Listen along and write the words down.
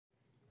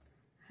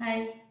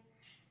Hi,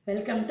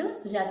 welcome to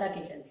Sujatha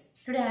Kitchens.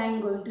 Today I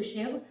am going to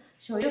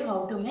show you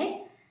how to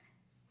make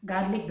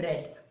garlic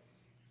bread.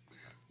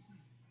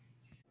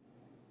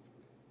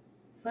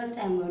 First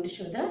I am going to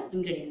show the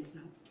ingredients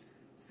now.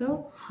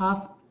 So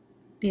half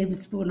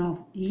tablespoon of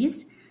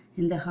yeast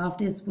and the half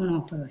teaspoon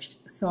of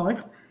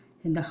salt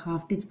and the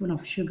half teaspoon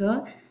of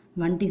sugar,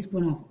 1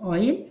 teaspoon of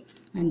oil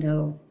and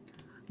the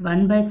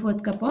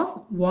 1/4 cup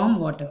of warm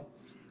water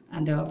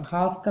and a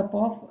half cup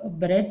of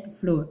bread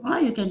flour,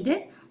 or you can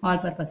take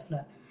all-purpose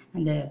flour,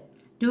 and the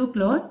 2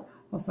 cloves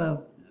of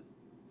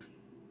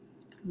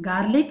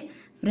garlic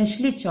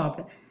freshly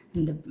chopped,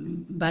 and the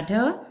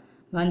butter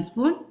 1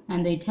 spoon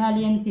and the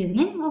Italian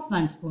seasoning of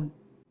 1 spoon.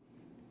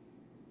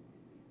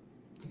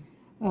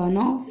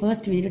 Now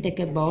first we need to take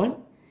a bowl.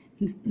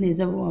 This is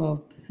a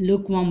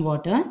lukewarm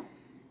water.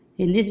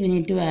 In this we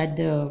need to add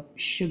the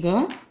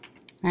sugar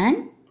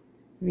and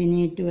we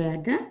need to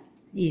add the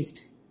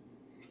yeast,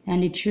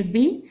 and it should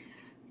be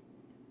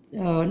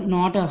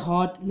not a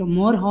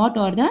more hot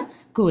or the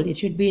cool. It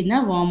should be in the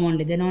warm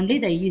only. Then only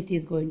the yeast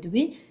is going to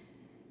be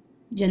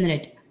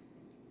generated.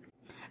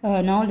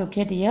 Now look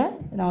at here.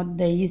 Now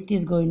the yeast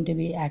is going to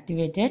be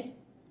activated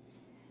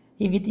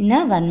within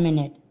 1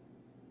 minute.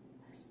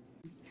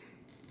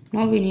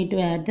 Now we need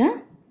to add the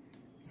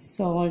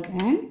salt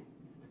and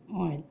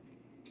oil.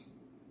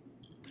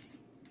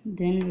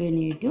 Then we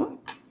need to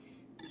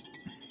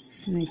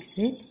mix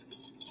it.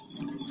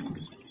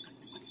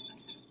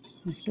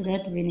 After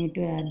that we need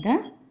to add the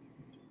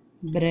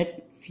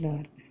bread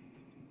flour.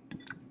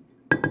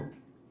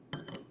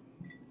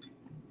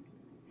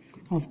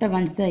 After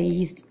once the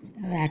yeast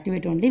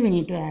activate only, we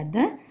need to add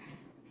the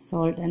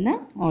salt and the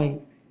oil.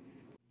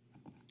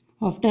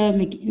 After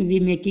we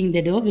making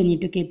the dough, we need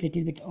to keep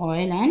little bit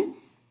oil and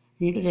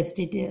we need to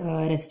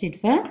rest it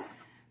for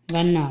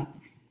 1 hour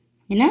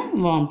in a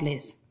warm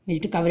place. We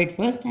need to cover it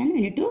first and we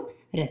need to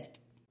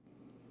rest.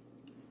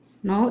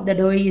 Now the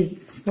dough is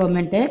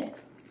fermented.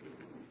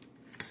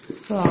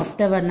 So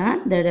after 1 hour,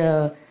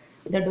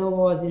 the dough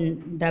was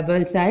in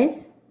double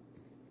size.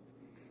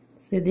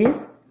 See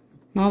this.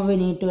 Now we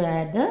need to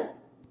add the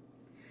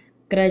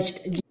crushed.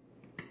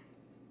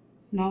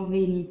 Now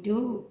we need to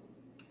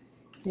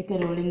take a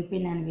rolling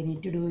pin and we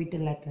need to do it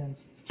like a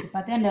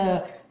chapati, and a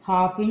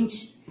 1/2 inch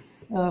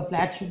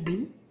flat should be.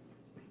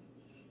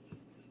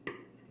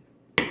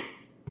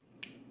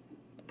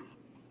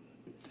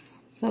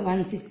 So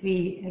once if we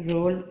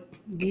roll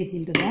this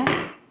into the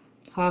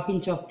 1/2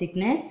 inch of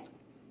thickness,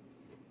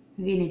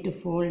 we need to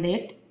fold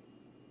it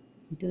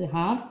into the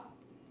half,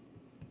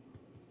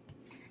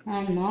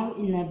 and now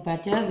in the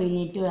butter we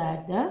need to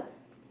add the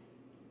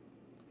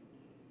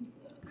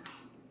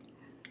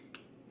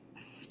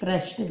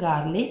crushed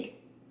garlic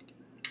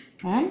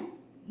and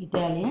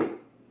Italian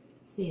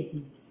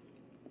seasonings.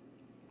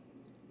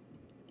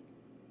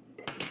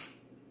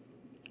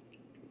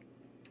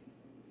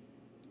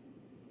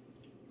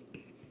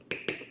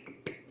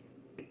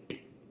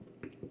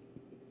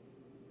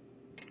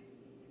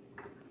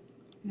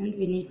 And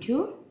we need to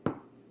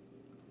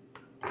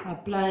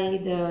apply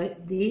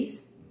these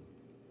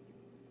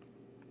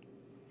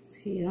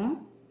here.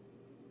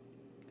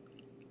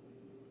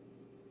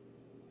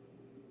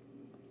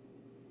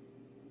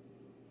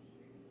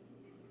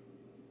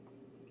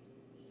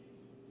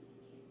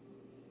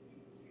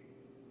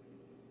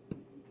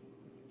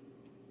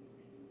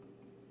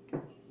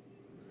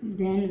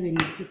 Then we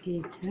need to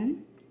keep some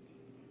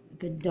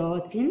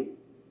dots in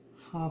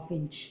 1/2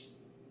 inch.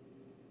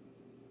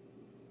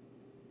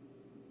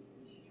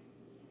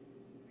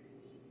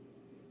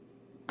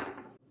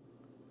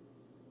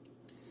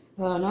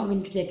 Now we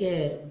need to take a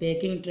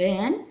baking tray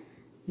and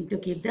need to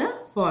keep the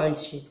foil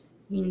sheet.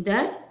 In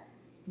that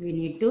we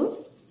need to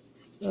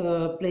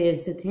place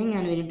the thing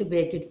and we need to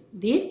bake it.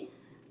 This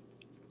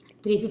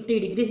 350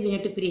 degrees we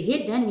need to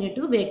preheat. Then we need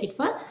to bake it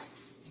for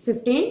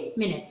 15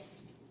 minutes.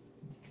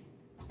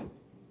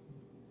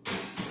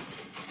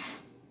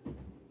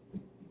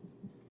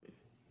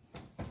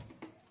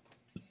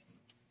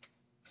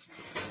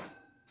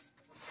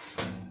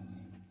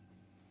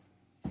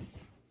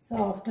 So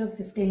after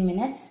 15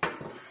 minutes,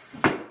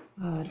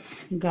 our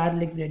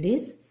garlic bread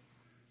is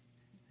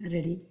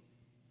ready.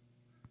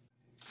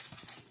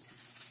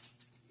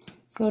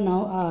 So now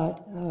our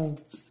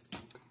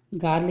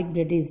garlic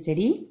bread is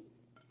ready.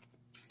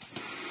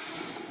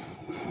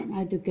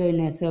 I took it in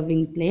a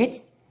serving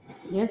plate.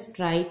 Just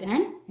try it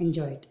and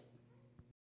enjoy it.